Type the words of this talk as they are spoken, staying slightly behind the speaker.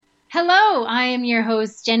Hello, I am your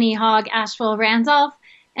host, Jenny Hogg Ashwell Randolph,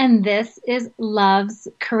 and this is Love's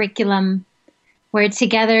Curriculum, where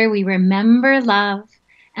together we remember love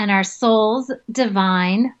and our soul's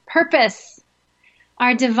divine purpose.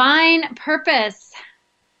 Our divine purpose.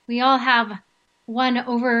 We all have one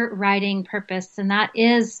overriding purpose, and that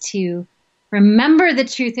is to remember the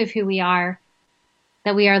truth of who we are,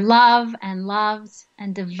 that we are love and loved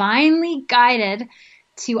and divinely guided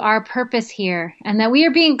to our purpose here, and that we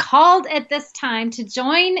are being called at this time to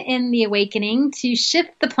join in the awakening, to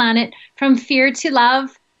shift the planet from fear to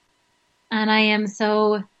love. And I am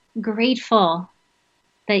so grateful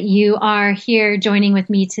that you are here joining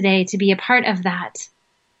with me today to be a part of that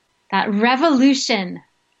revolution.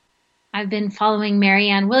 I've been following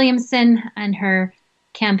Marianne Williamson and her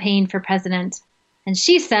campaign for president, and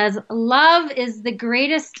she says love is the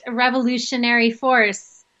greatest revolutionary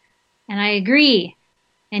force, and I agree.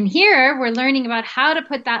 And here we're learning about how to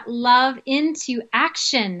put that love into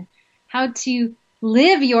action, how to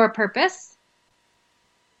live your purpose,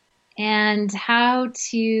 and how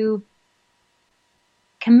to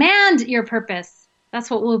command your purpose. That's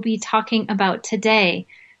what we'll be talking about today.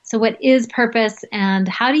 So what is purpose and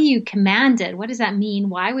how do you command it? What does that mean?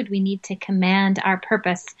 Why would we need to command our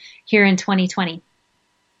purpose here in 2020?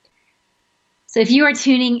 So if you are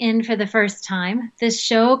tuning in for the first time, this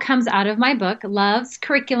show comes out of my book, Love's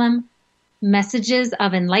Curriculum, Messages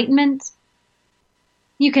of Enlightenment.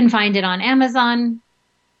 You can find it on Amazon,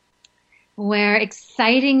 where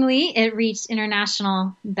excitingly it reached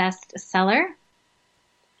international bestseller.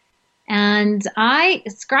 And I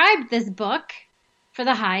scribed this book for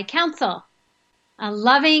the High Council, a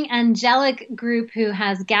loving angelic group who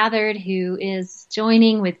has gathered, who is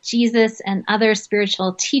joining with Jesus and other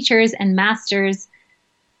spiritual teachers and masters,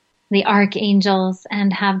 the archangels,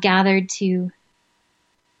 and have gathered to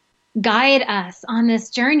guide us on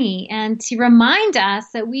this journey and to remind us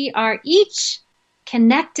that we are each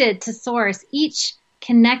connected to Source, each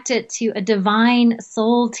connected to a divine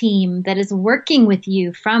soul team that is working with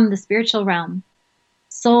you from the spiritual realm,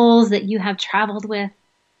 souls that you have traveled with.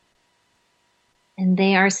 And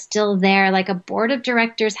they are still there like a board of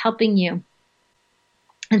directors helping you.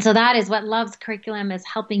 And so that is what Love's Curriculum is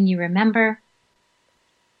helping you remember.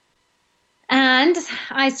 And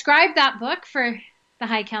I scribed that book for the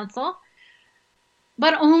High Council,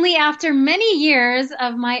 but only after many years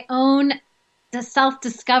of my own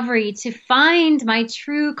self-discovery to find my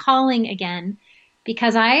true calling again,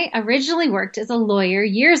 because I originally worked as a lawyer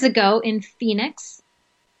years ago in Phoenix.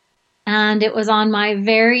 And it was on my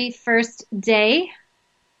very first day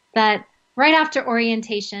that right after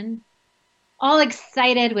orientation, all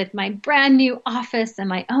excited with my brand new office and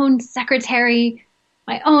my own secretary,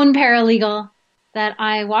 my own paralegal, that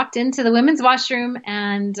I walked into the women's washroom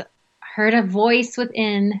and heard a voice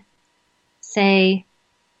within say,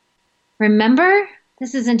 "Remember,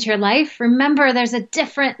 this isn't your life. Remember, there's a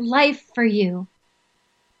different life for you."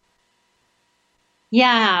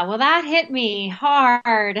 Yeah, well, that hit me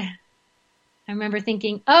hard. I remember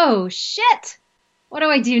thinking, oh shit, what do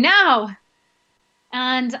I do now?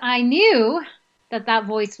 And I knew that that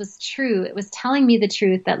voice was true. It was telling me the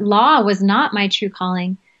truth, that law was not my true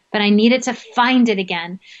calling, but I needed to find it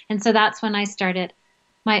again. And so that's when I started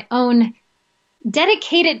my own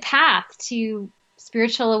dedicated path to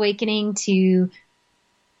spiritual awakening, to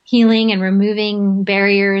healing and removing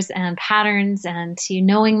barriers and patterns, and to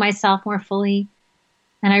knowing myself more fully.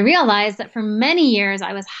 And I realized that for many years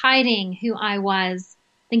I was hiding who I was,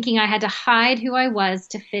 thinking I had to hide who I was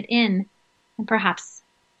to fit in. And perhaps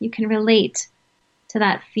you can relate to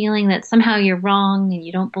that feeling that somehow you're wrong and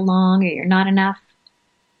you don't belong or you're not enough.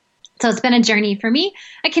 So it's been a journey for me,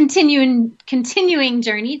 a continuing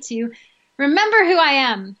journey to remember who I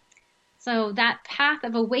am. So that path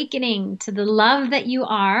of awakening to the love that you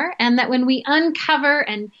are, and that when we uncover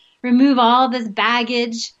and remove all this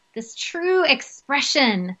baggage, this true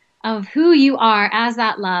expression of who you are as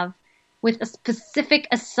that love with a specific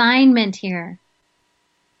assignment here.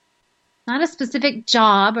 Not a specific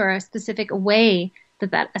job or a specific way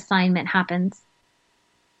that that assignment happens,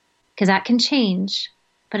 because that can change,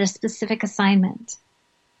 but a specific assignment.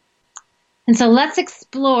 And so let's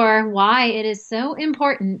explore why it is so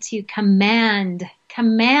important to command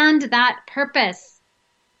that purpose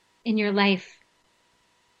in your life.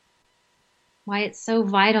 Why it's so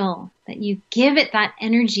vital that you give it that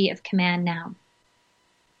energy of command now.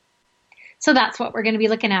 So that's what we're going to be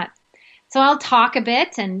looking at. So I'll talk a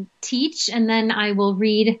bit and teach, and then I will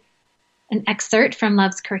read an excerpt from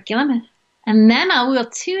Love's Curriculum. And then I will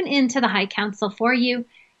tune into the High Council for you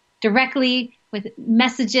directly with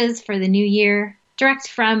messages for the new year, direct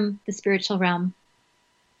from the spiritual realm.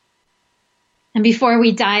 And before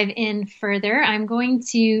we dive in further, I'm going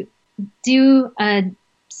to do a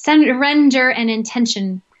surrender and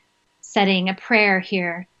intention setting, a prayer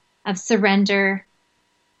here of surrender,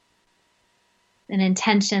 an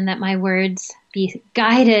intention that my words be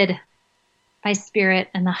guided by Spirit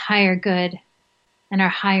and the higher good and our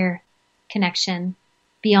higher connection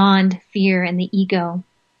beyond fear and the ego.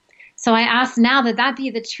 So I ask now that that be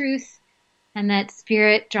the truth and that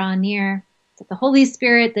Spirit draw near, that the Holy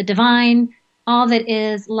Spirit, the divine, all that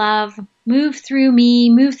is love, move through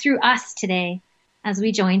me, move through us today as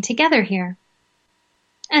we join together here.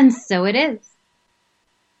 And so it is.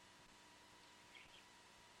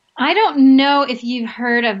 I don't know if you've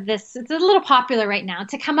heard of this. It's a little popular right now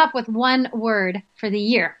to come up with one word for the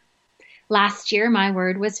year. Last year, my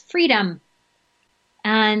word was freedom.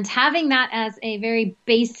 And having that as a very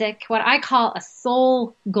basic, what I call a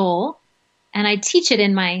soul goal, and I teach it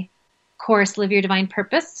in my course, Live Your Divine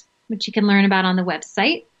Purpose, which you can learn about on the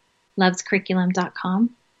website, lovescurriculum.com.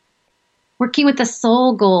 Working with the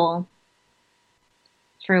soul goal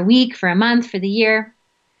for a week, for a month, for the year.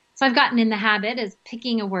 So I've gotten in the habit of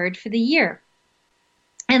picking a word for the year.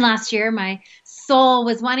 And last year, my soul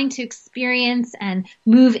was wanting to experience and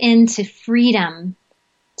move into freedom,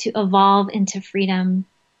 to evolve into freedom,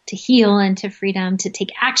 to heal into freedom, to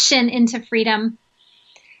take action into freedom.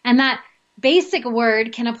 And that basic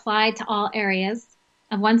word can apply to all areas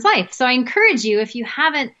of one's life. So I encourage you, if you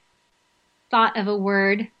haven't thought of a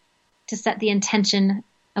word to set the intention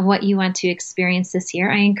of what you want to experience this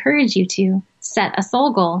year, I encourage you to set a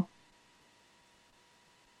soul goal.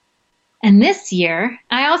 And this year,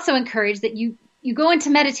 I also encourage that you go into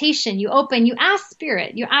meditation, you open, you ask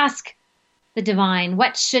Spirit, you ask the divine,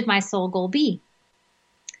 what should my soul goal be?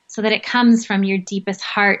 So that it comes from your deepest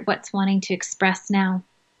heart, what's wanting to express now.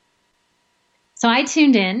 So I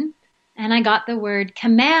tuned in and I got the word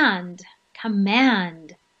command,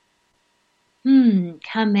 command.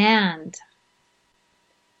 Command.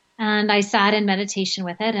 And I sat in meditation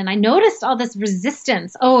with it and I noticed all this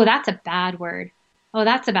resistance. Oh, that's a bad word. Oh,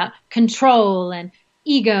 that's about control and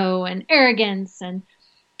ego and arrogance and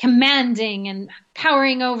commanding and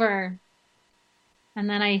powering over. And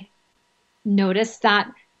then I noticed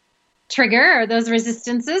that trigger or those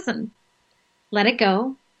resistances and let it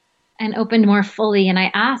go and opened more fully. And I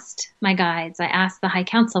asked my guides, I asked the High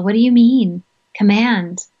Council, what do you mean,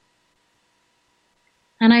 command?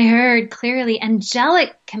 And I heard clearly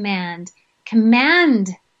angelic command,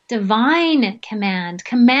 command, divine command,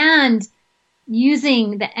 command,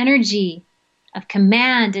 using the energy of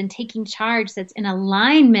command and taking charge that's in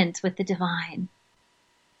alignment with the divine,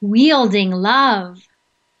 wielding love.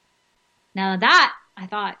 Now that I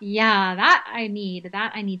thought, yeah, that I need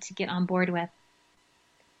to get on board with.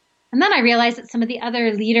 And then I realized that some of the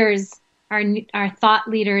other leaders, our thought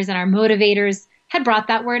leaders and our motivators had brought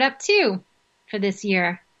that word up too for this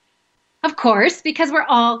year. Of course, because we're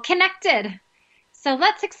all connected. So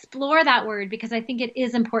let's explore that word because I think it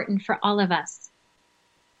is important for all of us.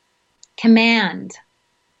 Command.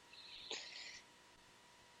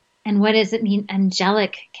 And what does it mean,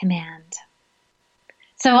 angelic command?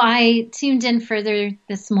 So I tuned in further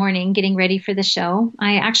this morning, getting ready for the show.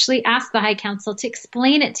 I actually asked the High Council to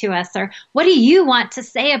explain it to us, or what do you want to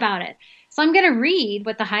say about it? So I'm going to read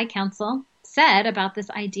what the High Council said about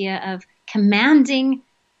this idea of commanding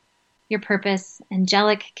your purpose,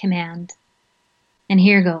 angelic command. And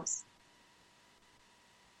here goes.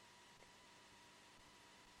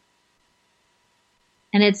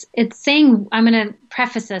 And it's saying, I'm going to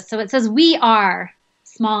preface this. So it says, we are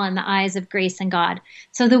small in the eyes of grace and God.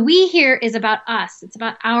 So the we here is about us. It's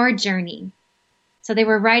about our journey. So they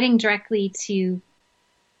were writing directly to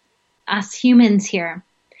us humans here.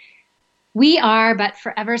 We are but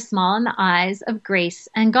forever small in the eyes of grace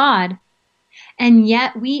and God. And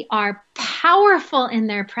yet we are powerful in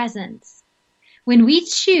their presence. When we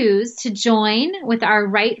choose to join with our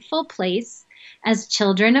rightful place as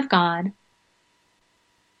children of God,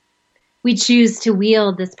 we choose to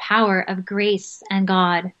wield this power of grace and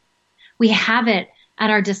God. We have it at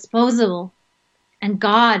our disposal, and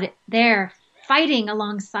God there fighting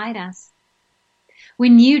alongside us.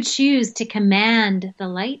 When you choose to command the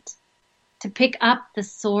light, to pick up the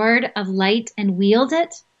sword of light and wield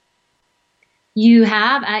it, you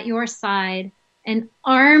have at your side an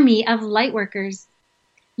army of light workers.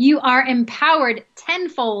 You are empowered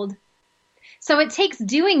tenfold. So it takes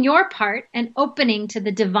doing your part and opening to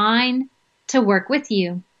the divine to work with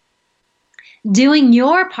you. Doing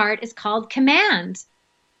your part is called command,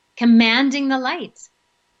 commanding the light.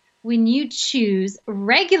 When you choose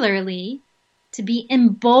regularly to be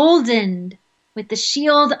emboldened with the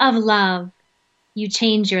shield of love, You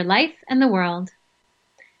change your life and the world.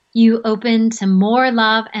 You open to more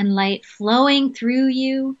love and light flowing through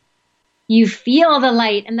you. You feel the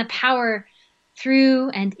light and the power through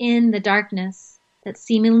and in the darkness that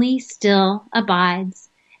seemingly still abides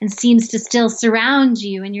and seems to still surround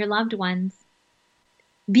you and your loved ones.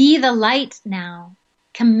 Be the light now.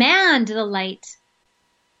 Command the light.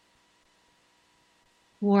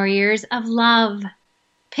 Warriors of love,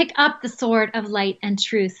 pick up the sword of light and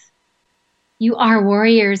truth. You are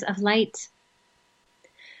warriors of light.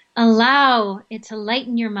 Allow it to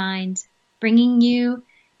lighten your mind, bringing you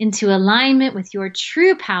into alignment with your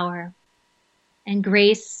true power and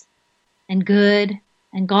grace and good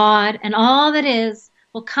and God and all that is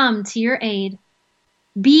will come to your aid.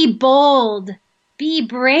 Be bold. Be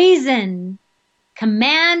brazen.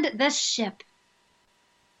 Command the ship.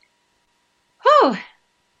 Whew.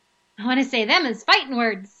 I want to say them as fighting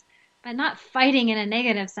words, but not fighting in a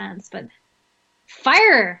negative sense, but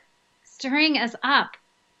fire stirring us up.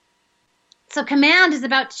 So command is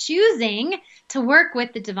about choosing to work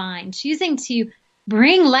with the divine, choosing to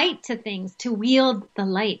bring light to things, to wield the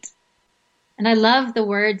light. And I love the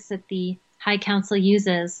words that the High Council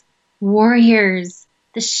uses. Warriors,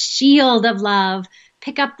 the shield of love,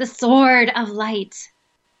 pick up the sword of light.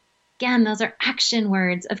 Again, those are action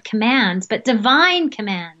words of command, but divine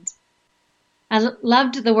command. I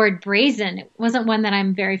loved the word brazen. It wasn't one that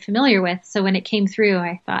I'm very familiar with. So when it came through,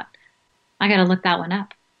 I thought, I got to look that one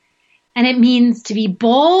up. And it means to be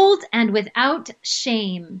bold and without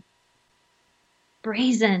shame.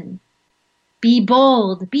 Brazen. Be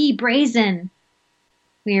bold. Be brazen.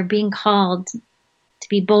 We are being called to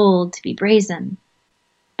be bold, to be brazen.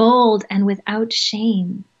 Bold and without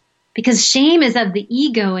shame. Because shame is of the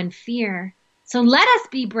ego and fear. So let us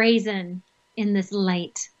be brazen in this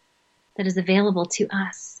light that is available to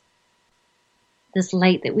us. This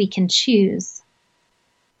light that we can choose.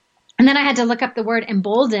 And then I had to look up the word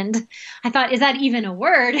emboldened. I thought, is that even a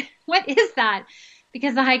word? What is that?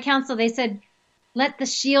 Because the High Council, they said, let the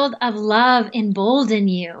shield of love embolden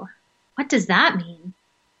you. What does that mean?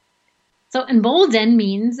 So embolden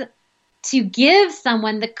means to give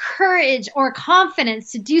someone the courage or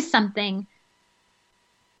confidence to do something.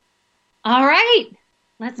 All right,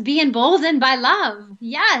 let's be emboldened by love.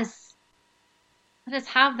 Yes. Let us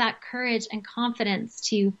have that courage and confidence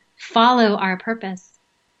to follow our purpose.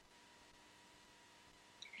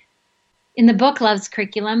 In the book Love's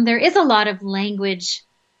Curriculum, there is a lot of language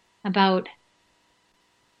about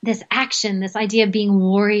this action, this idea of being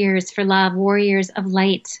warriors for love, warriors of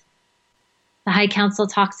light. The High Council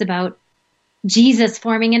talks about Jesus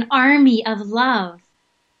forming an army of love,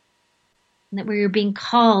 and that we are being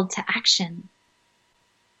called to action.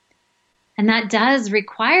 And that does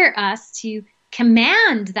require us to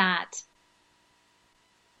command that,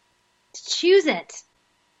 to choose it.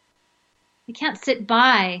 We can't sit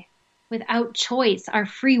by without choice. Our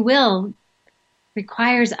free will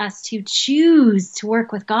requires us to choose to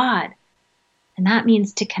work with God. And that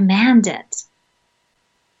means to command it.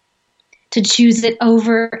 To choose it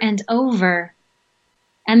over and over.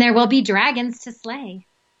 And there will be dragons to slay.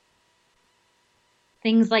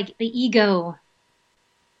 Things like the ego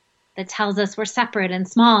that tells us we're separate and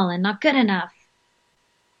small and not good enough.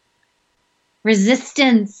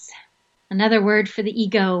 Resistance, another word for the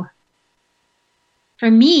ego. For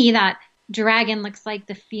me, that dragon looks like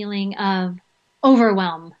the feeling of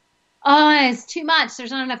overwhelm. Oh, it's too much.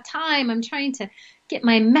 There's not enough time. I'm trying to get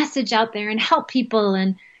my message out there and help people.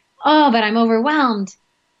 And but I'm overwhelmed.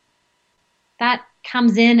 That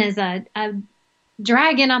comes in as a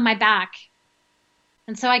dragon on my back.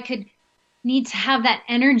 And so I could need to have that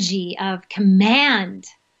energy of command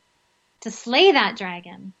to slay that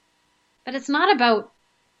dragon. But it's not about,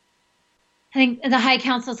 I think the High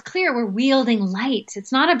Council is clear, we're wielding light.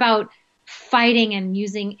 It's not about fighting and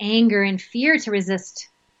using anger and fear to resist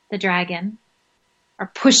the dragon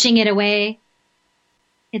or pushing it away.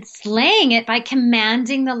 It's slaying it by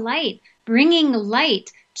commanding the light, bringing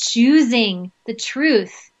light, choosing the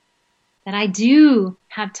truth that I do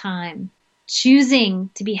have time, choosing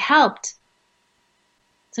to be helped.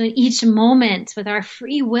 So in each moment with our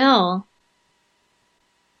free will,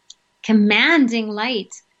 commanding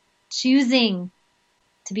light, choosing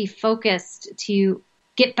to be focused, to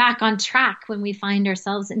get back on track when we find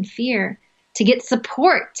ourselves in fear, to get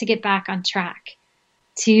support to get back on track,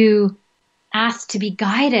 to ask to be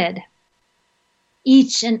guided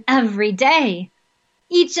each and every day,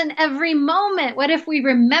 each and every moment. What if we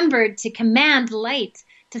remembered to command light,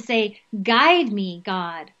 to say, guide me,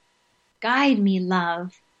 God, guide me,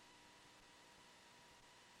 love.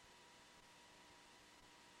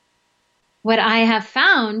 What I have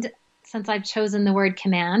found since I've chosen the word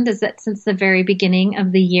command is that since the very beginning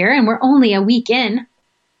of the year, and we're only a week in,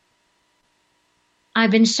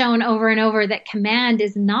 I've been shown over and over that command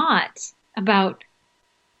is not about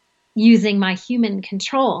using my human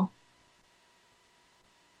control.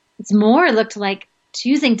 It's more looked like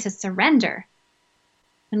choosing to surrender.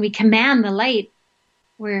 When we command the light,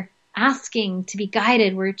 we're asking to be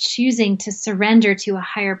guided. We're choosing to surrender to a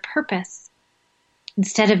higher purpose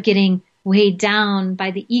instead of getting weighed down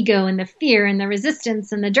by the ego and the fear and the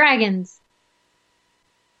resistance and the dragons.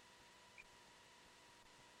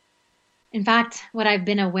 In fact, what I've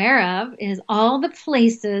been aware of is all the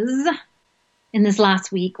places in this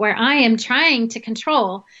last week where I am trying to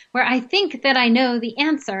control, where I think that I know the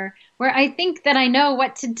answer, where I think that I know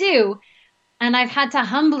what to do. And I've had to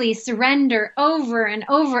humbly surrender over and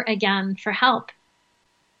over again for help.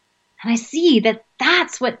 And I see that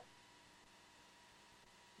that's what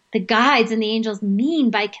the guides and the angels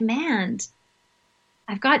mean by command.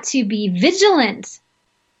 I've got to be vigilant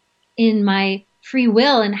in my free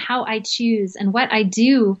will and how I choose and what I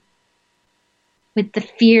do with the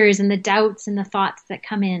fears and the doubts and the thoughts that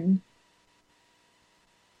come in.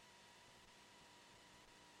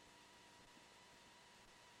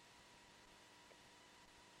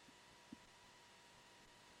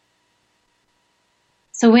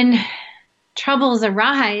 So when troubles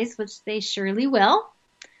arise, which they surely will,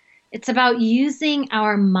 it's about using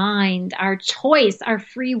our mind, our choice, our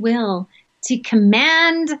free will to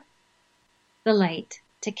command the light,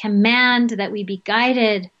 to command that we be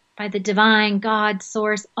guided by the divine God,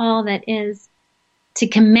 source, all that is, to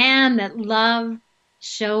command that love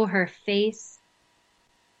show her face.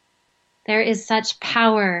 There is such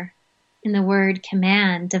power in the word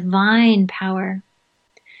command, divine power.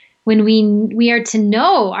 When we are to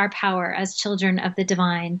know our power as children of the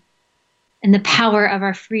divine and the power of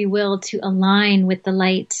our free will to align with the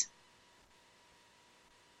light,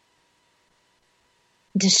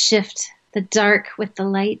 to shift the dark with the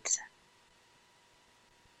light.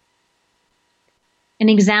 An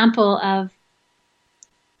example of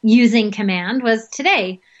using command was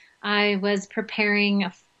today. I was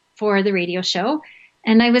preparing for the radio show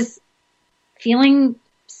and I was feeling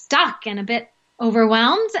stuck and a bit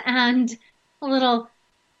overwhelmed and a little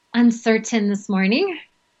uncertain this morning.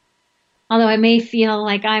 Although I may feel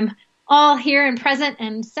like I'm all here and present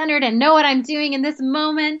and centered and know what I'm doing in this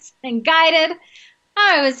moment and guided,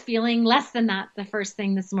 I was feeling less than that the first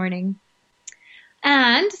thing this morning.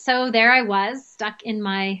 And so there I was, stuck in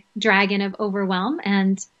my dragon of overwhelm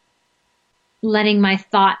and letting my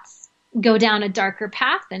thoughts go down a darker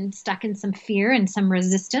path and stuck in some fear and some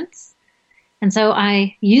resistance. And so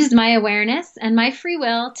I used my awareness and my free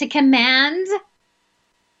will to command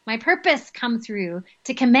my purpose come through,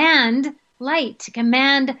 to command light, to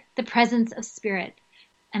command the presence of spirit.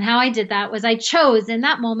 And how I did that was I chose in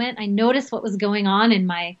that moment, I noticed what was going on in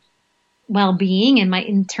my well-being, in my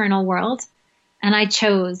internal world, and I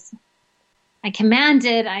chose. I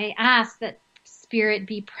commanded, I asked that spirit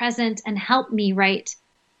be present and help me write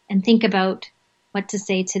and think about what to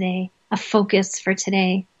say today, a focus for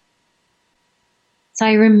today. So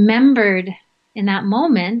I remembered in that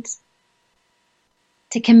moment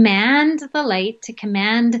to command the light, to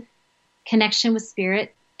command connection with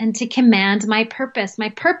spirit, and to command my purpose,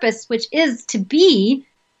 which is to be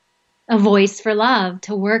a voice for love,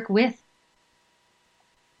 to work with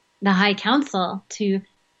the High Council, to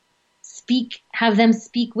speak, have them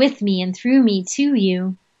speak with me and through me to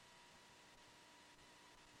you.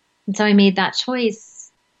 And so I made that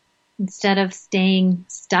choice instead of staying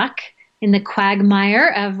stuck in the quagmire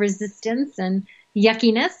of resistance and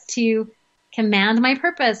yuckiness to command my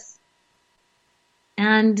purpose.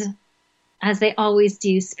 And as they always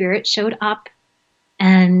do, Spirit showed up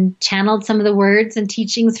and channeled some of the words and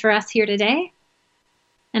teachings for us here today.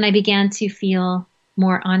 And I began to feel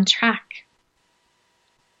more on track.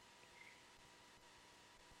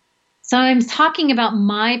 So I'm talking about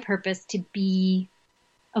my purpose to be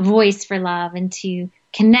a voice for love and to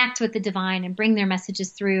connect with the divine and bring their messages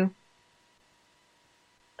through.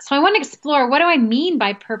 So I want to explore, what do I mean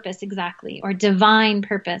by purpose exactly, or divine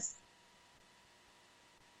purpose?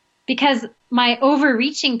 Because my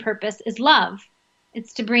overreaching purpose is love.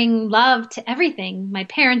 It's to bring love to everything, my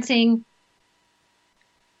parenting,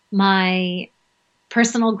 my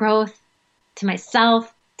personal growth, to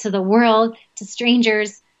myself, to the world, to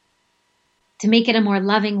strangers, to make it a more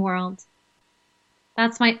loving world.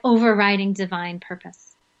 That's my overriding divine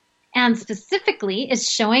purpose. And specifically is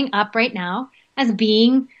showing up right now as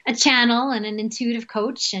being a channel and an intuitive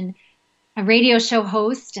coach and a radio show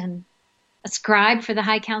host and a scribe for the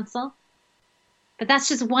High Council. But that's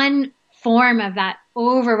just one form of that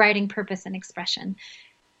overriding purpose and expression.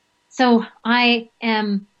 So I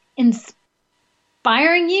am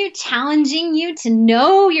inspiring you, challenging you to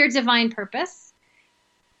know your divine purpose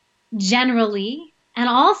generally, and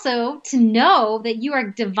also to know that you are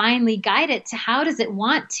divinely guided to how does it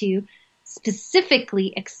want to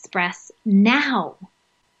specifically express now.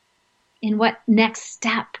 In what next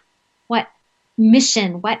step, what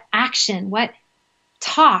mission, what action, what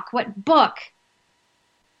talk, what book,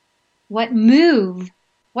 what move,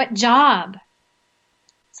 what job.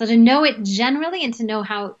 So to know it generally and to know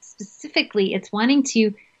how specifically it's wanting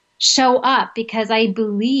to show up, because I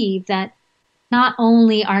believe that not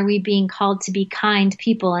only are we being called to be kind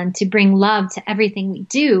people and to bring love to everything we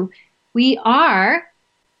do, we are,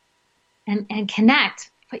 and connect,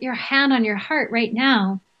 put your hand on your heart right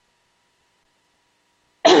now,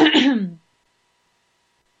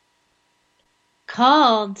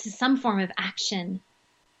 called to some form of action,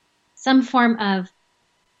 some form of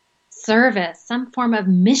service, some form of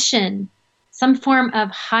mission, some form of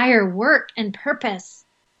higher work and purpose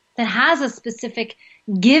that has a specific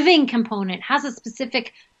giving component, has a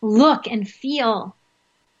specific look and feel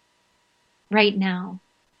right now.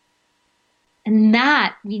 And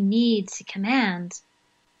that we need to command.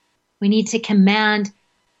 We need to command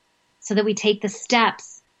so that we take the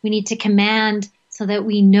steps. We need to command so that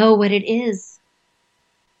we know what it is.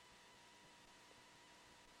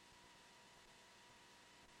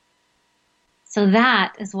 So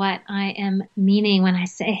that is what I am meaning when I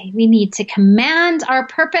say we need to command our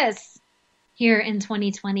purpose here in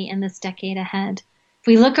 2020 and this decade ahead. If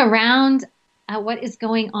we look around at what is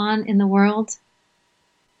going on in the world,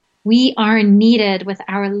 we are needed with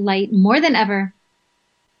our light more than ever.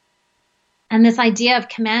 And this idea of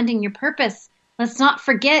commanding your purpose, let's not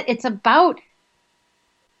forget it's about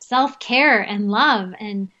self-care and love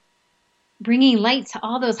and bringing light to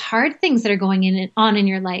all those hard things that are going on in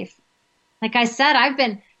your life. Like I said, I've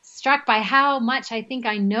been struck by how much I think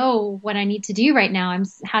I know what I need to do right now. I'm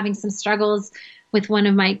having some struggles with one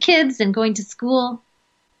of my kids and going to school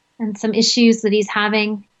and some issues that he's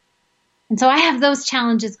having. And so I have those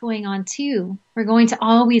challenges going on too. We're going to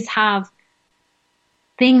always have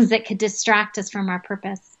things that could distract us from our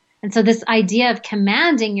purpose. And so this idea of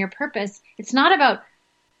commanding your purpose, it's not about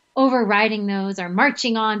overriding those or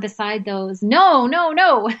marching on beside those.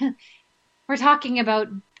 No. We're talking about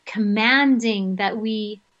commanding that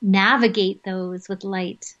we navigate those with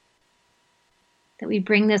light, that we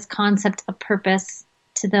bring this concept of purpose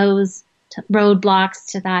to those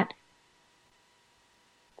roadblocks, to that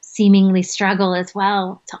seemingly struggle as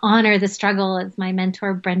well, to honor the struggle, as my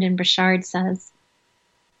mentor Brendan Burchard says.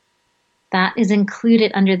 That is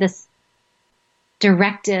included under this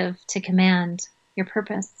directive to command your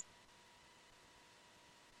purpose.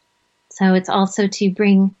 So it's also to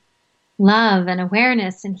bring love and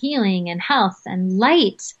awareness and healing and health and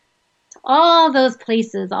light to all those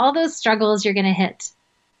places, all those struggles you're going to hit.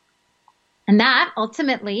 And that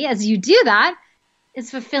ultimately, as you do that,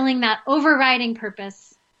 is fulfilling that overriding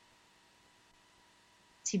purpose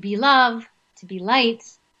to be love, to be light,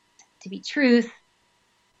 to be truth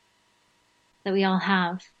that we all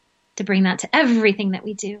have, to bring that to everything that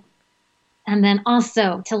we do. And then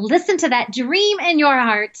also to listen to that dream in your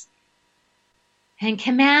heart and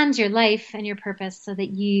command your life and your purpose so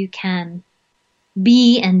that you can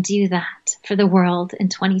be and do that for the world in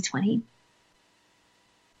 2020.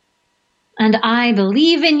 And I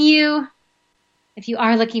believe in you. If you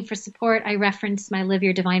are looking for support, I reference my Live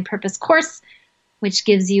Your Divine Purpose course, which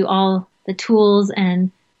gives you all the tools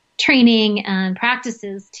and training and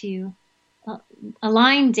practices to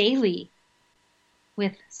align daily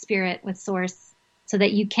with spirit, with source, so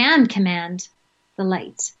that you can command the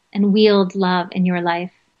light and wield love in your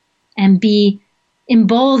life and be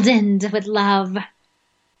emboldened with love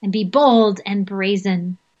and be bold and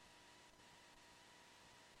brazen.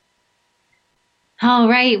 All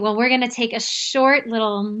right. Well, we're going to take a short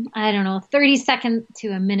little, 30 second to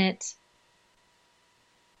a minute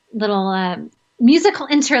little musical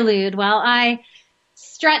interlude while I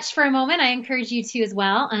stretch for a moment. I encourage you to as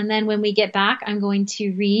well. And then when we get back, I'm going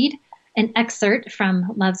to read an excerpt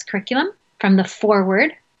from Love's Curriculum, from the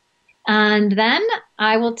foreword. And then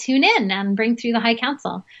I will tune in and bring through the High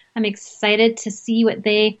Council. I'm excited to see what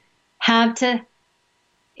they have to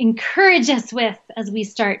encourage us with as we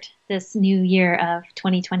start this new year of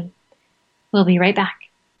 2020. We'll be right back.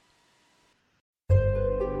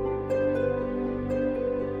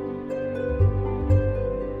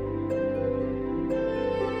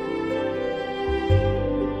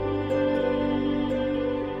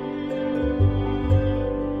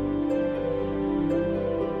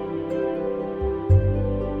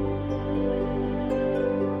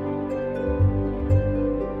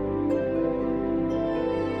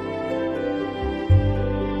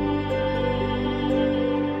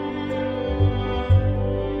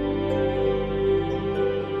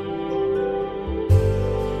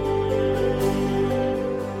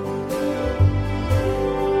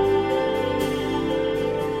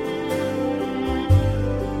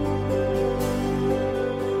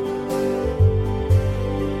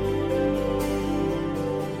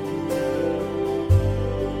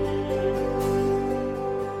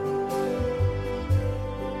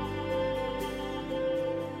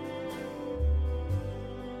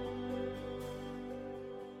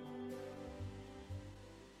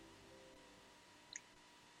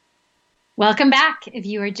 Welcome back. If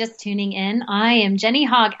you are just tuning in, I am Jenny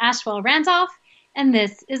Hogg Ashwell Randolph, and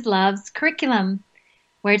this is Love's Curriculum,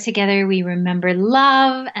 where together we remember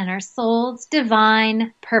love and our soul's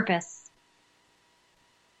divine purpose.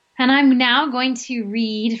 And I'm now going to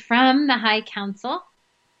read from the High Council,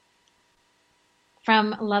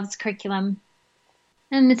 from Love's Curriculum.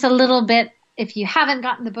 And it's a little bit, if you haven't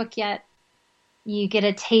gotten the book yet, you get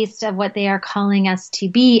a taste of what they are calling us to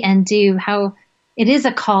be and do, how it is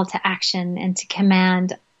a call to action and to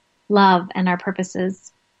command love and our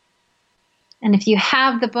purposes. And if you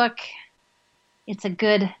have the book, it's a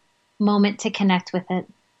good moment to connect with it.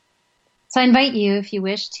 So I invite you, if you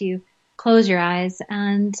wish, to close your eyes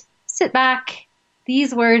and sit back.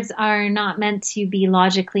 These words are not meant to be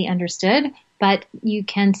logically understood, but you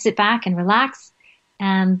can sit back and relax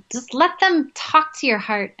and just let them talk to your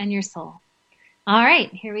heart and your soul. All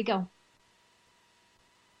right, here we go.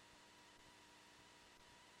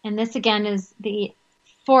 And this again is the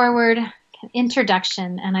forward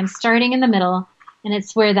introduction, and I'm starting in the middle, and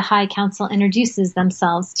it's where the High Council introduces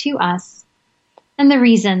themselves to us and the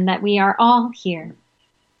reason that we are all here.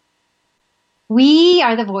 We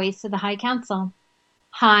are the voice of the High Council.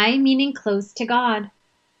 High meaning close to God.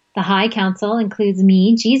 The High Council includes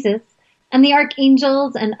me, Jesus, and the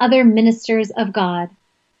archangels and other ministers of God.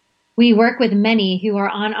 We work with many who are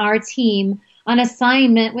on our team on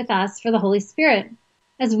assignment with us for the Holy Spirit,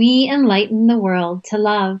 as we enlighten the world to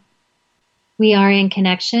love. We are in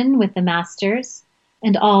connection with the Masters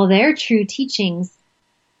and all their true teachings.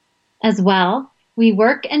 As well, we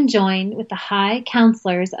work and join with the high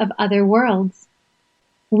counselors of other worlds.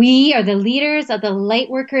 We are the leaders of the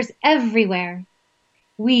light workers everywhere.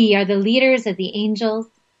 We are the leaders of the angels,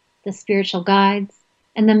 the spiritual guides,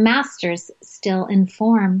 and the Masters still in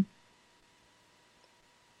form.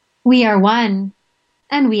 We are one,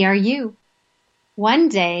 and we are you. One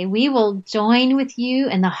day we will join with you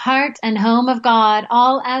in the heart and home of God,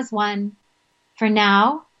 all as one. For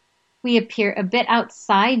now, we appear a bit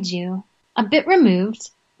outside you, a bit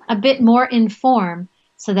removed, a bit more in form,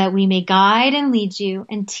 so that we may guide and lead you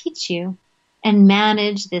and teach you and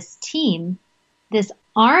manage this team, this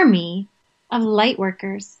army of light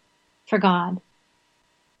workers for God.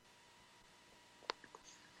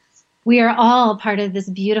 We are all part of this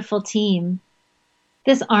beautiful team,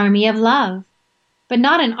 this army of love. But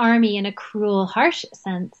not an army in a cruel, harsh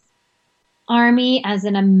sense. Army as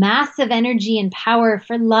in a massive energy and power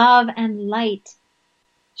for love and light,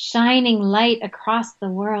 shining light across the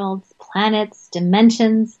worlds, planets,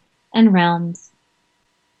 dimensions, and realms.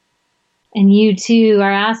 And you too are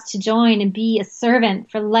asked to join and be a servant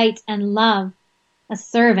for light and love, a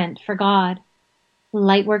servant for God.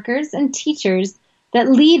 Light workers and teachers that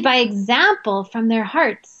lead by example from their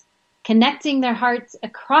hearts, connecting their hearts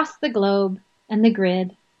across the globe and the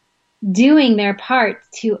grid, doing their part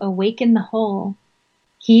to awaken the whole,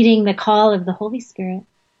 heeding the call of the Holy Spirit.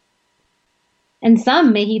 And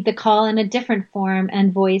some may heed the call in a different form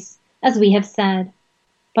and voice, as we have said,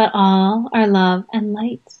 but all are love and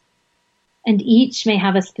light. And each may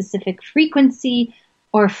have a specific frequency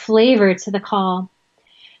or flavor to the call,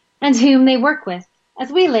 and whom they work with, as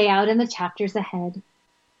we lay out in the chapters ahead.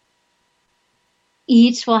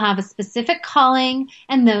 Each will have a specific calling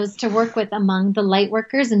and those to work with among the light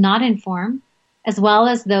workers not in form, as well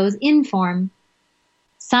as those in form.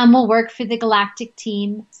 Some will work for the galactic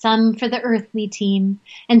team, some for the earthly team,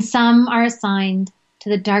 and some are assigned to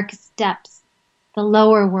the darkest depths, the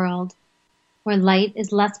lower world, where light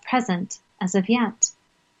is less present as of yet.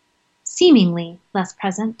 Seemingly less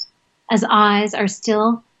present, as eyes are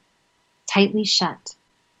still tightly shut.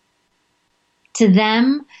 To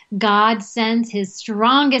them, God sends his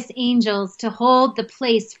strongest angels to hold the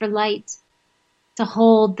place for light, to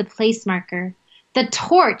hold the place marker, the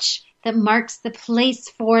torch that marks the place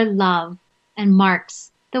for love and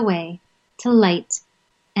marks the way to light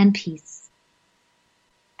and peace.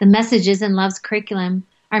 The messages in Love's Curriculum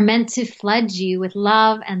are meant to flood you with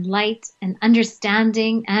love and light and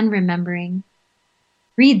understanding and remembering.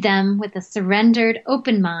 Read them with a surrendered,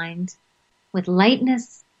 open mind, with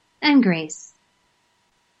lightness and grace.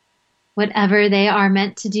 Whatever they are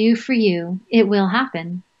meant to do for you, it will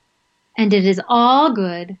happen. And it is all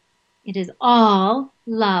good. It is all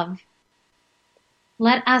love.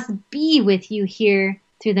 Let us be with you here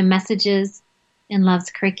through the messages in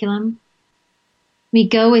Love's Curriculum. We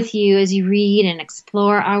go with you as you read and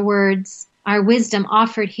explore our words, our wisdom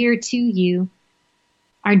offered here to you,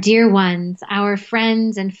 our dear ones, our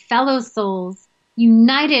friends and fellow souls,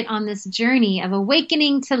 united on this journey of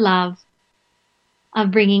awakening to love, of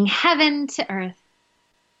bringing heaven to earth.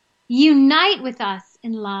 Unite with us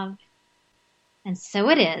in love. And so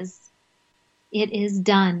it is. it is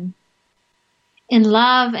done. In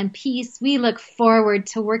love and peace, we look forward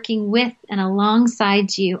to working with and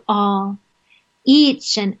alongside you all.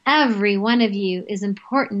 Each and every one of you is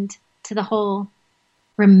important to the whole.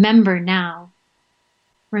 Remember now.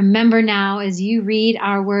 Remember now as you read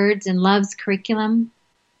our words in love's curriculum.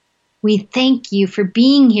 We thank you for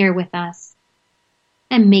being here with us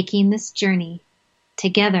and making this journey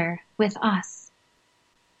together with us.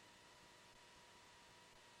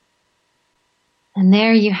 And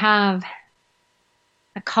there you have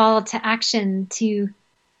a call to action to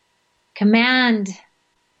command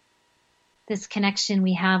this connection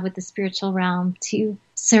we have with the spiritual realm, to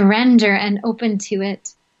surrender and open to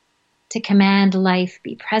it, to command life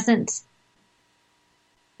be present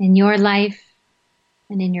in your life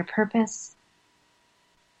and in your purpose.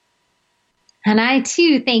 And I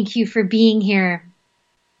too thank you for being here.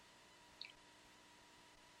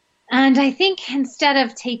 And I think instead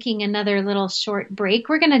of taking another little short break,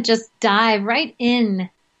 we're going to just dive right in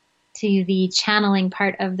to the channeling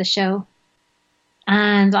part of the show.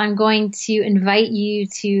 And I'm going to invite you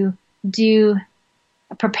to do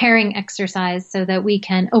a preparing exercise so that we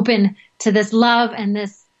can open to this love and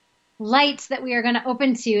this light that we are going to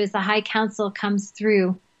open to as the High Council comes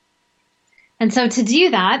through. And so to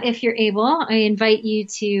do that, if you're able, I invite you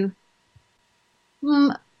to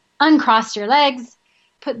uncross your legs,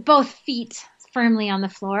 put both feet firmly on the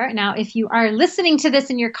floor. Now, if you are listening to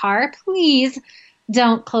this in your car, please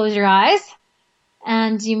don't close your eyes.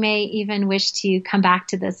 And you may even wish to come back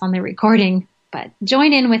to this on the recording, but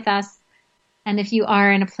join in with us. And if you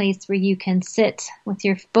are in a place where you can sit with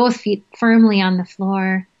your both feet firmly on the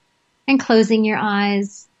floor and closing your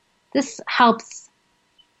eyes, this helps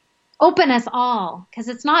open us all, because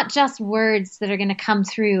it's not just words that are going to come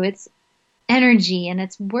through. It's energy and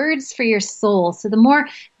it's words for your soul. So the more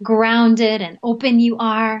grounded and open you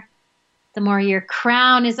are, the more your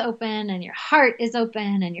crown is open and your heart is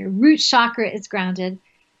open and your root chakra is grounded,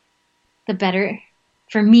 the better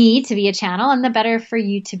for me to be a channel and the better for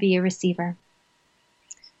you to be a receiver.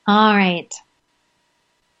 All right.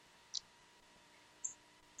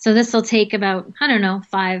 So this will take about,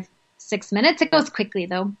 5-6 minutes. It goes quickly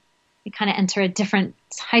though. We kind of enter a different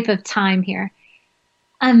type of time here.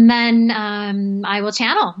 And then I will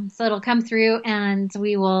channel. So it'll come through and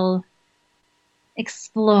we will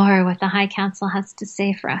explore what the High Council has to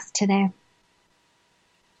say for us today.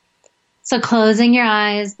 So closing your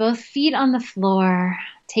eyes, both feet on the floor,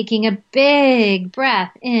 taking a big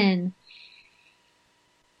breath in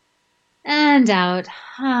and out.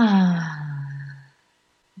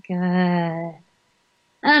 Good.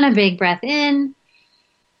 And a big breath in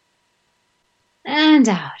and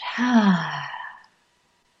out.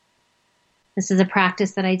 This is a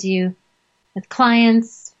practice that I do with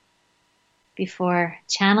clients before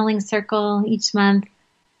channeling circle each month,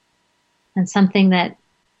 and something that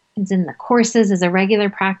is in the courses as a regular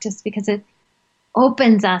practice because it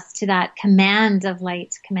opens us to that command of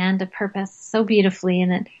light, command of purpose so beautifully.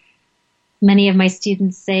 And many of my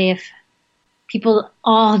students say if people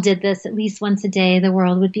all did this at least once a day, the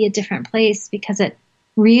world would be a different place, because it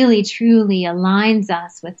really, truly aligns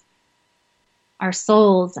us with our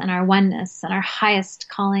souls and our oneness and our highest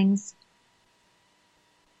callings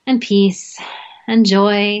and peace and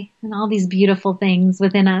joy and all these beautiful things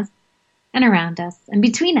within us and around us and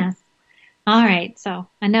between us. All right, so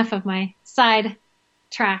enough of my side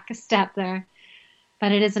track step there,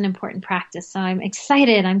 but it is an important practice. So I'm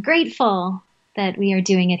excited. I'm grateful that we are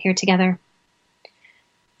doing it here together.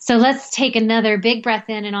 So let's take another big breath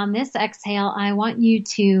in, and on this exhale, I want you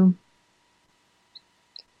to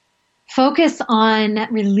focus on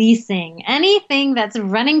releasing anything that's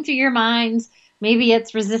running through your mind. Maybe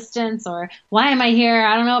it's resistance or why am I here?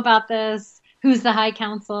 I don't know about this. Who's the High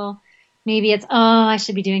Council? Maybe it's, I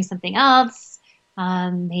should be doing something else.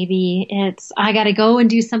 Maybe it's, I got to go and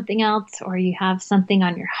do something else, or you have something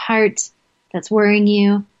on your heart that's worrying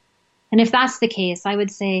you. And if that's the case, I would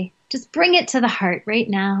say, just bring it to the heart right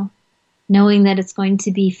now, knowing that it's going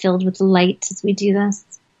to be filled with light as we do this.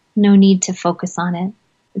 No need to focus on it.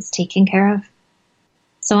 It's taken care of.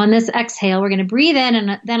 So on this exhale, we're going to breathe in,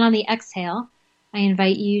 and then on the exhale, I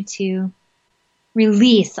invite you to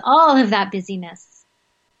release all of that busyness.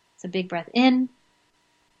 So big breath in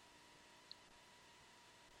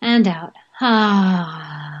and out.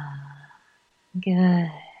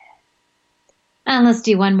 Good. And let's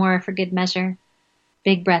do one more for good measure.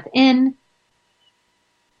 Big breath in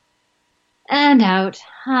and out.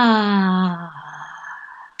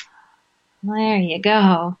 There you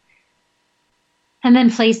go. And then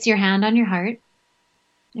place your hand on your heart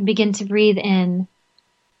and begin to breathe in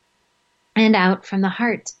and out from the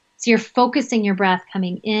heart. So you're focusing your breath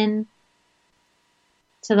coming in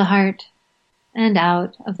to the heart and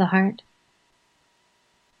out of the heart.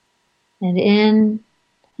 And in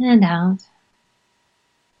and out.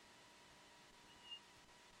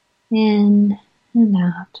 In and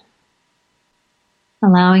out.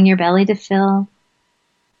 Allowing your belly to fill,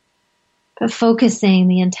 but focusing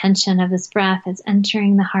the intention of this breath as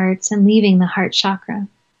entering the heart and leaving the heart chakra.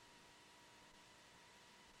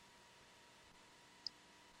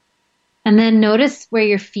 And then notice where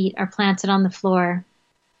your feet are planted on the floor.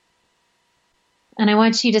 And I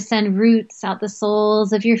want you to send roots out the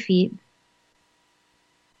soles of your feet.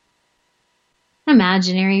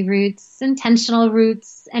 Imaginary roots, intentional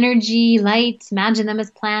roots, energy, light, imagine them as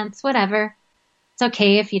plants, whatever. It's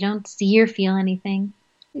okay if you don't see or feel anything.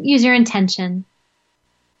 Use your intention.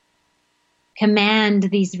 Command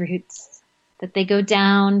these roots that they go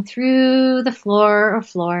down through the floor or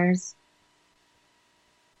floors.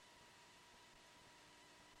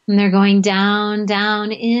 And they're going down,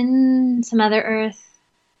 down into Mother Earth.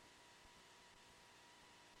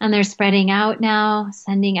 And they're spreading out now,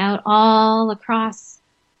 sending out all across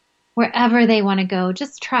wherever they want to go.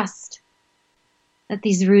 Just trust that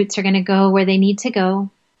these roots are going to go where they need to go.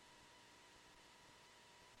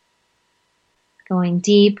 Going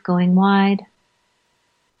deep, going wide.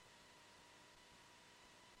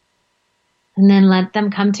 And then let them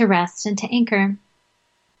come to rest and to anchor.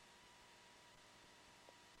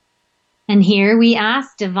 And here we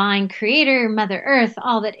ask Divine Creator, Mother Earth,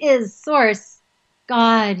 all that is, Source,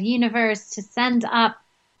 God, Universe, to send up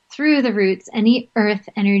through the roots any earth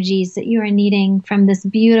energies that you are needing from this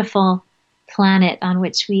beautiful planet on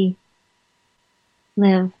which we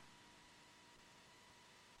live.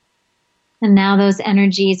 And now those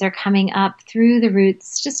energies are coming up through the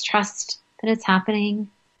roots. Just trust that it's happening.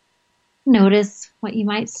 Notice what you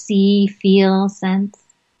might see, feel, sense.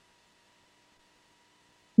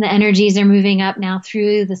 The energies are moving up now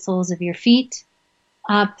through the soles of your feet,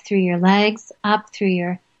 up through your legs, up through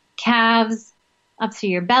your calves, up through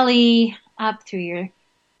your belly, up through your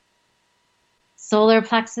solar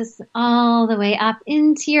plexus, all the way up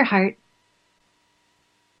into your heart.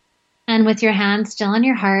 And with your hand still on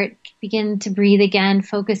your heart, begin to breathe again,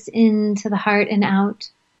 focus into the heart and out.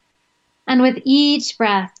 And with each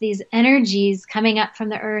breath, these energies coming up from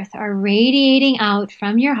the earth are radiating out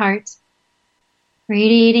from your heart,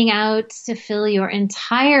 radiating out to fill your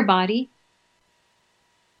entire body,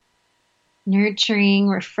 nurturing,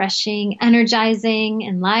 refreshing, energizing,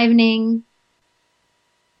 enlivening.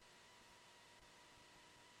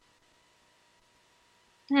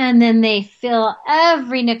 And then they fill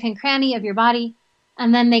every nook and cranny of your body,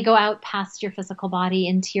 and then they go out past your physical body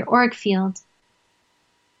into your auric field,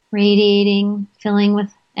 radiating, filling with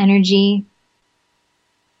energy.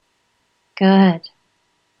 Good.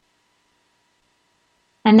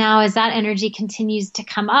 And now as that energy continues to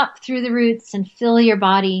come up through the roots and fill your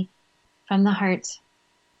body from the heart,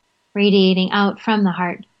 radiating out from the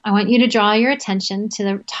heart, I want you to draw your attention to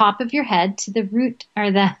the top of your head, to the root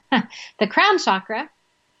or the crown chakra,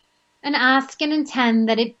 and ask and intend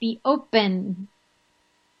that it be open.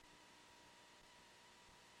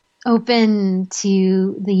 Open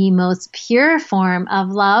to the most pure form of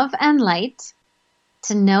love and light,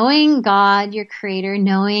 to knowing God, your creator,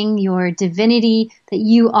 knowing your divinity, that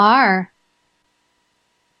you are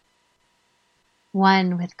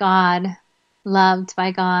one with God, loved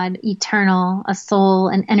by God, eternal, a soul,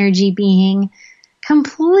 an energy being,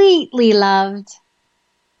 completely loved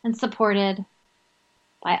and supported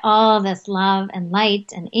by all this love and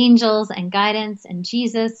light and angels and guidance and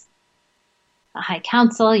Jesus, the High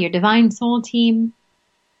Council, your divine soul team.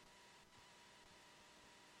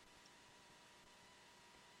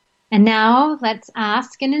 And now let's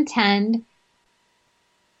ask and intend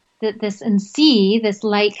that this and see this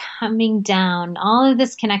light coming down, all of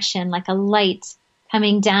this connection like a light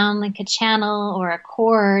coming down like a channel or a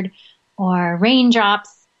cord or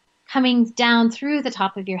raindrops coming down through the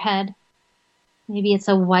top of your head. Maybe it's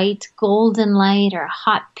a white golden light or a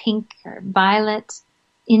hot pink or violet,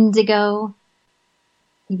 indigo.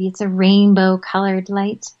 Maybe it's a rainbow colored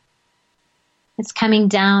light. It's coming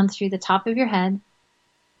down through the top of your head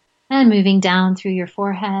and moving down through your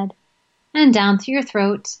forehead and down through your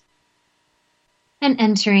throat and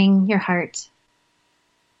entering your heart.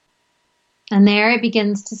 And there it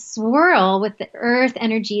begins to swirl with the earth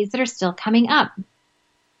energies that are still coming up,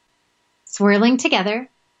 swirling together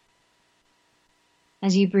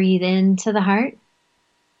as you breathe into the heart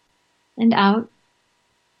and out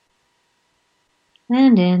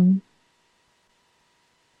and in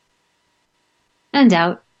and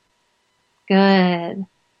out. Good.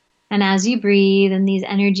 And as you breathe and these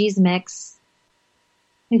energies mix,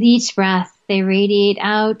 with each breath, they radiate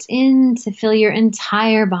out in to fill your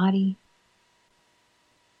entire body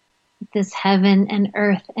with this heaven and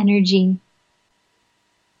earth energy,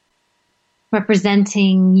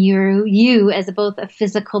 representing you as both a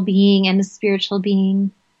physical being and a spiritual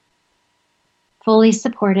being, fully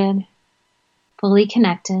supported, fully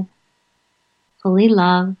connected, fully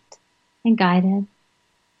loved and guided.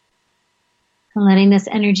 And letting this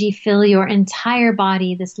energy fill your entire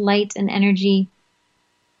body, this light and energy.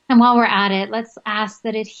 And while we're at it, let's ask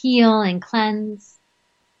that it heal and cleanse.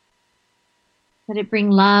 Let it bring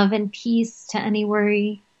love and peace to any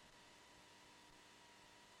worry.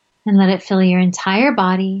 And let it fill your entire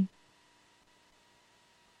body.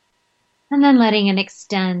 And then letting it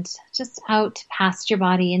extend just out past your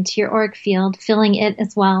body into your auric field, filling it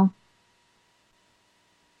as well.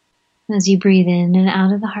 As you breathe in and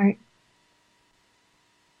out of the heart.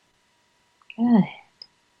 Good.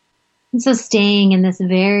 And so staying in this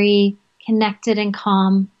very connected and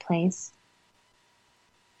calm place.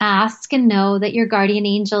 Ask and know that your guardian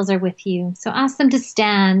angels are with you. So ask them to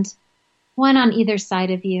stand, one on either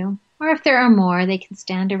side of you. Or if there are more, they can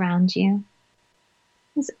stand around you.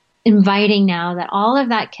 Just inviting now that all of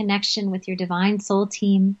that connection with your divine soul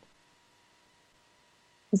team,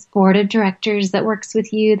 this board of directors that works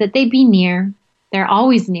with you, that they be near. They're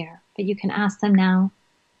always near, but you can ask them now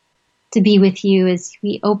to be with you as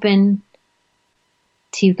we open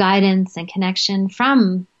to guidance and connection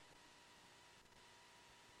from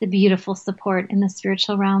the beautiful support in the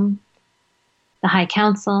spiritual realm, the High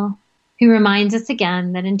Council, who reminds us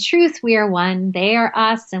again that in truth we are one, they are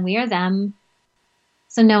us and we are them.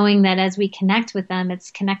 So knowing that as we connect with them,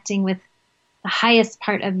 it's connecting with the highest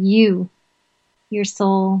part of you, your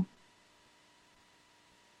soul,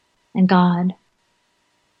 and God,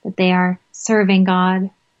 that they are serving God,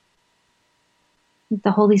 with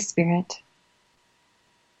the Holy Spirit,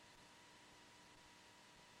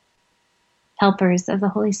 helpers of the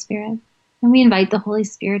Holy Spirit. And we invite the Holy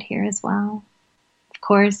Spirit here as well. Of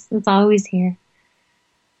course, it's always here.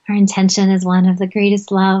 Our intention is one of the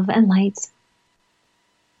greatest love and light.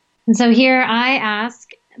 And so here I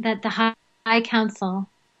ask that the High Council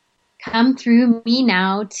come through me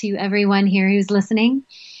now to everyone here who's listening.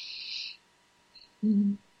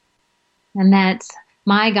 And that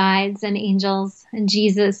my guides and angels and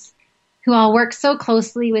Jesus, who all work so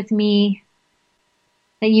closely with me,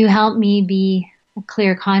 that you help me be a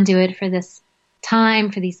clear conduit for this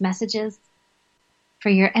time, for these messages, for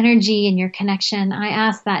your energy and your connection. I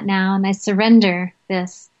ask that now, and I surrender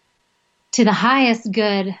this to the highest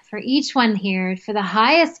good for each one here, for the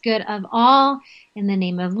highest good of all, in the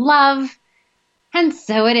name of love. And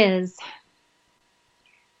so it is.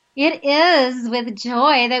 It is with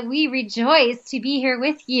joy that we rejoice to be here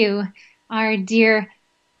with you, our dear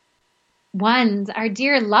ones, our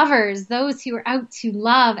dear lovers, those who are out to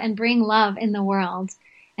love and bring love in the world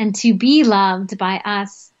and to be loved by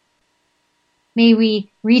us. May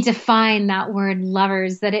we redefine that word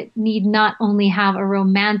lovers, that it need not only have a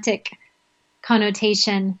romantic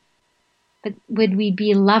connotation, but would we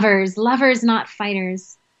be lovers, not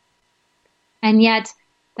fighters. And yet,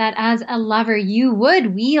 that as a lover, you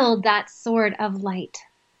would wield that sword of light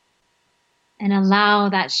and allow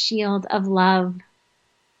that shield of love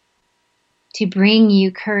to bring you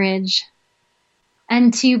courage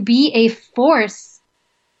and to be a force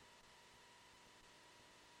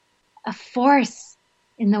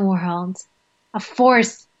in the world, a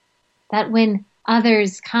force that when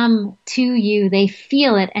others come to you, they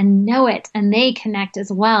feel it and know it, and they connect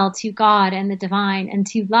as well to God and the divine and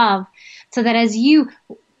to love, so that as you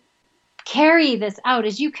carry this out,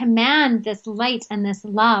 as you command this light and this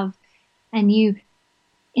love, and you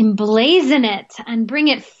emblazon it and bring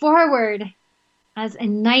it forward as a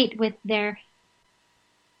knight with their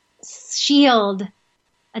shield,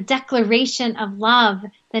 a declaration of love,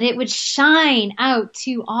 that it would shine out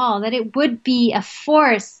to all, that it would be a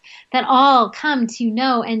force that all come to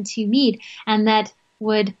know and to meet, and that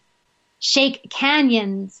would shake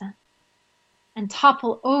canyons and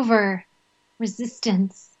topple over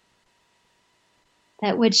resistance,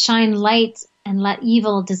 that would shine light and let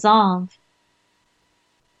evil dissolve.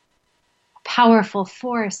 A powerful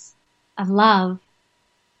force of love.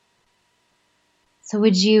 So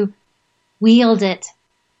would you wield it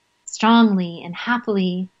strongly and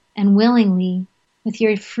happily and willingly with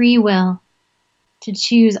your free will to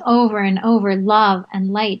choose over and over love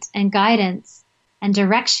and light and guidance and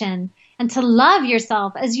direction, and to love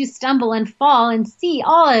yourself as you stumble and fall and see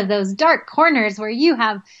all of those dark corners where you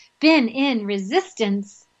have been in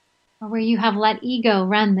resistance or where you have let ego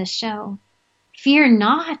run the show. Fear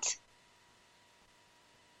not.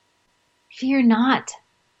 Fear not.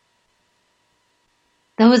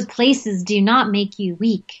 Those places do not make you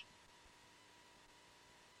weak.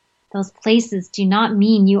 Those places do not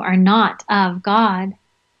mean you are not of God.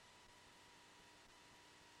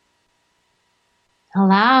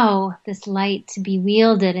 Allow this light to be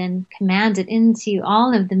wielded and commanded into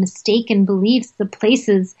all of the mistaken beliefs, the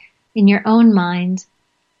places in your own mind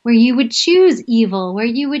where you would choose evil, where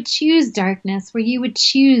you would choose darkness, where you would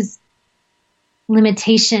choose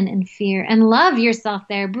limitation and fear, and love yourself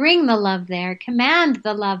there. Bring the love there. Command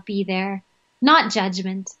the love be there, not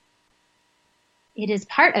judgment. It is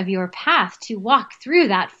part of your path to walk through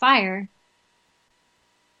that fire.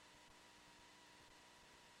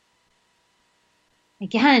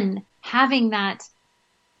 Again, having that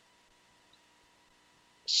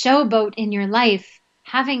showboat in your life,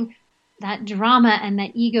 having that drama and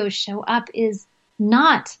that ego show up is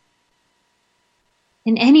not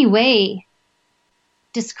in any way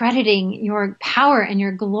discrediting your power and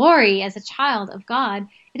your glory as a child of God.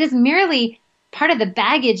 It is merely part of the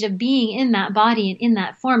baggage of being in that body and in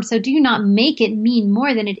that form. So do not make it mean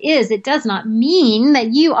more than it is. It does not mean that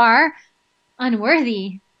you are unworthy.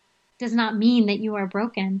 It does not mean that you are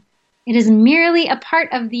broken. It is merely a part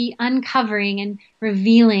of the uncovering and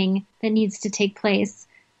revealing that needs to take place.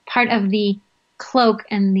 Part of the cloak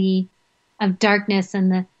and of darkness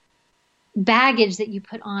and the baggage that you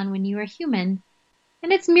put on when you are human.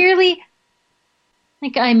 And it's merely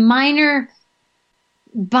like a minor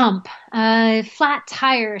bump, a flat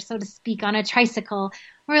tire, so to speak, on a tricycle,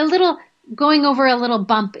 or going over a little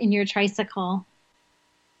bump in your tricycle.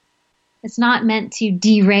 It's not meant to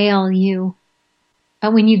derail you.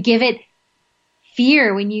 But when you give it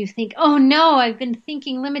fear, when you think, oh no, I've been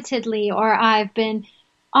thinking limitedly, or I've been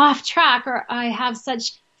off track, or I have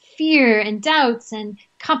such fear and doubts and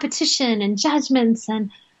competition and judgments and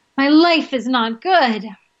my life is not good.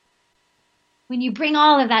 When you bring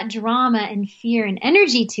all of that drama and fear and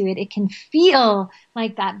energy to it, it can feel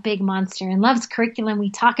like that big monster. In Love's curriculum, we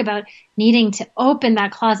talk about needing to open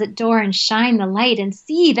that closet door and shine the light and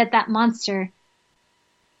see that that monster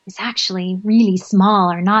is actually really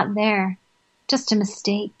small or not there, just a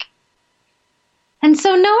mistake. And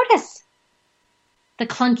so notice the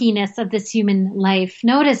clunkiness of this human life.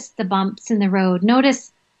 Notice the bumps in the road.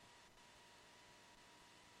 Notice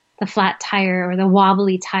the flat tire or the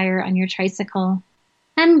wobbly tire on your tricycle,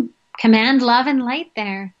 and command love and light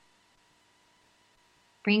there.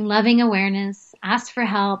 Bring loving awareness, ask for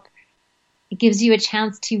help. It gives you a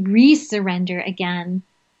chance to re-surrender again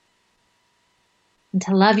and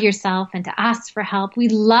to love yourself and to ask for help. We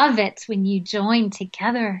love it when you join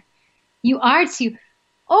together. You are to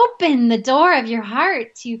open the door of your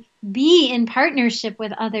heart, to be in partnership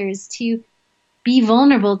with others, to be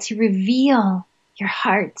vulnerable, to reveal your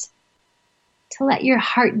heart, to let your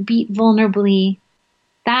heart beat vulnerably.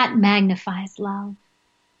 That magnifies love.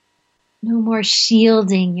 No more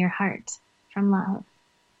shielding your heart from love.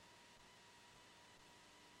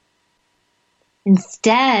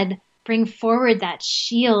 Instead, bring forward that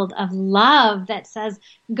shield of love that says,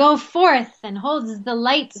 go forth, and holds the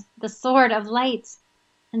light, the sword of light,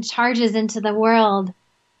 and charges into the world,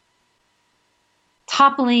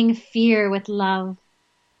 toppling fear with love.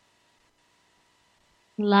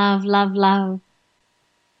 Love, love, love.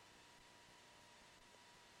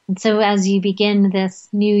 And so as you begin this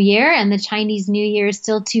new year, and the Chinese New Year is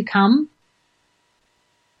still to come,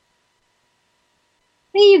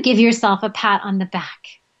 may you give yourself a pat on the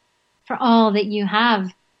back for all that you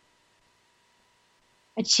have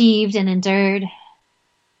achieved and endured.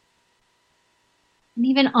 And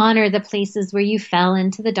even honor the places where you fell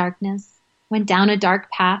into the darkness, went down a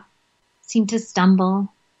dark path, seemed to stumble.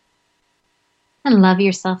 And love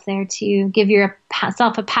yourself there too. Give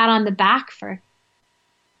yourself a pat on the back for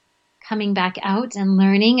coming back out and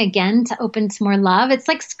learning again to open to more love. It's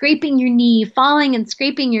like scraping your knee, falling and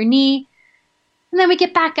scraping your knee. And then we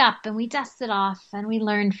get back up and we dust it off and we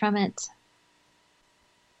learn from it.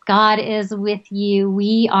 God is with you.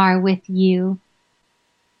 We are with you,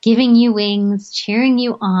 giving you wings, cheering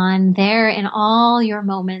you on, there in all your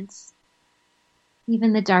moments,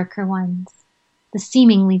 even the darker ones, the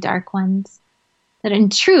seemingly dark ones, that in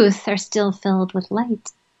truth are still filled with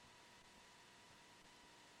light.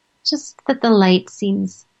 Just that the light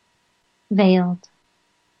seems veiled.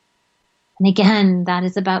 And again, that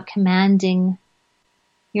is about commanding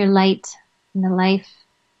your light in the life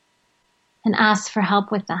and ask for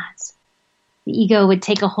help with that. The ego would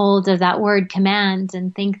take a hold of that word command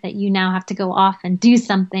and think that you now have to go off and do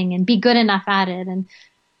something and be good enough at it and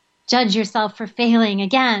judge yourself for failing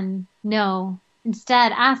again. No,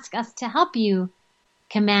 instead ask us to help you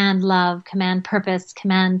command love, command purpose,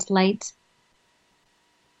 command light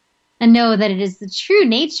And know that it is the true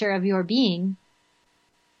nature of your being.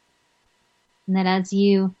 And that as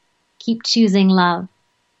you keep choosing love,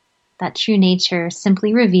 that true nature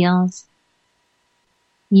simply reveals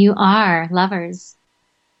you are lovers.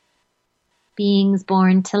 Beings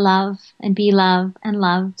born to love and be loved and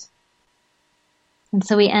loved. And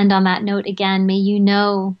so we end on that note again. May you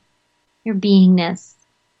know your beingness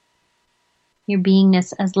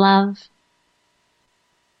as love.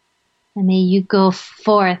 And may you go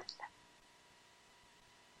forth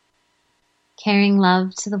carrying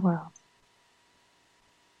love to the world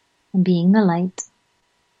and being the light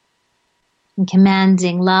and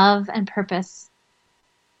commanding love and purpose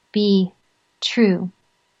be true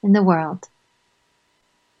in the world.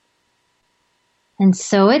 And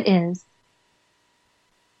so it is.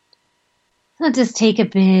 So just take a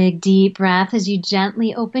big, deep breath as you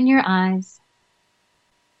gently open your eyes.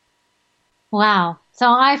 Wow.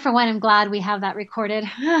 So I, for one, am glad we have that recorded.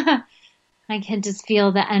 I can just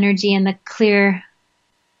feel the energy and the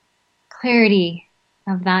clarity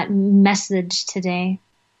of that message today.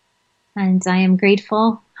 And I am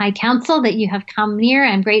grateful, High Council, that you have come near.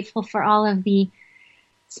 I'm grateful for all of the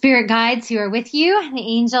spirit guides who are with you, the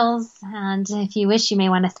angels, and if you wish, you may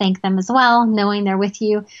want to thank them as well, knowing they're with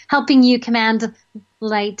you, helping you command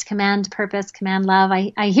light, command purpose, command love.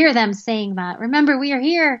 I hear them saying that. Remember, we are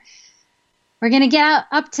here. We're going to get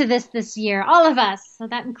up to this year, all of us. So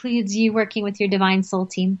that includes you working with your Divine Soul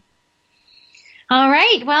team. All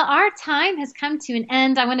right. Well, our time has come to an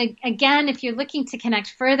end. I want to, again, if you're looking to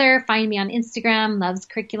connect further, find me on Instagram, Loves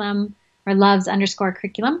Curriculum, or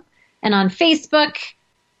Loves_Curriculum, and on Facebook,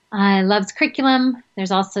 Loves Curriculum.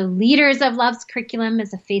 There's also Leaders of Loves Curriculum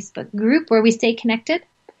as a Facebook group where we stay connected.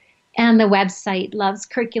 And the website,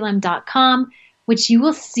 lovescurriculum.com, which you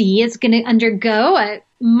will see is going to undergo a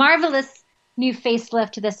marvelous new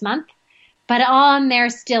facelift this month. But on there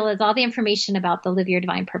still is all the information about the Live Your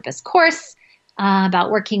Divine Purpose course,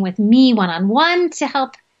 about working with me one-on-one to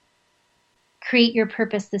help create your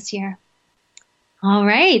purpose this year. All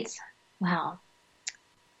right. Well,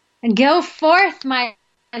 and go forth, my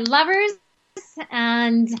lovers,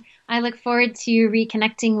 and I look forward to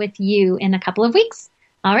reconnecting with you in a couple of weeks.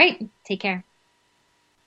 All right. Take care.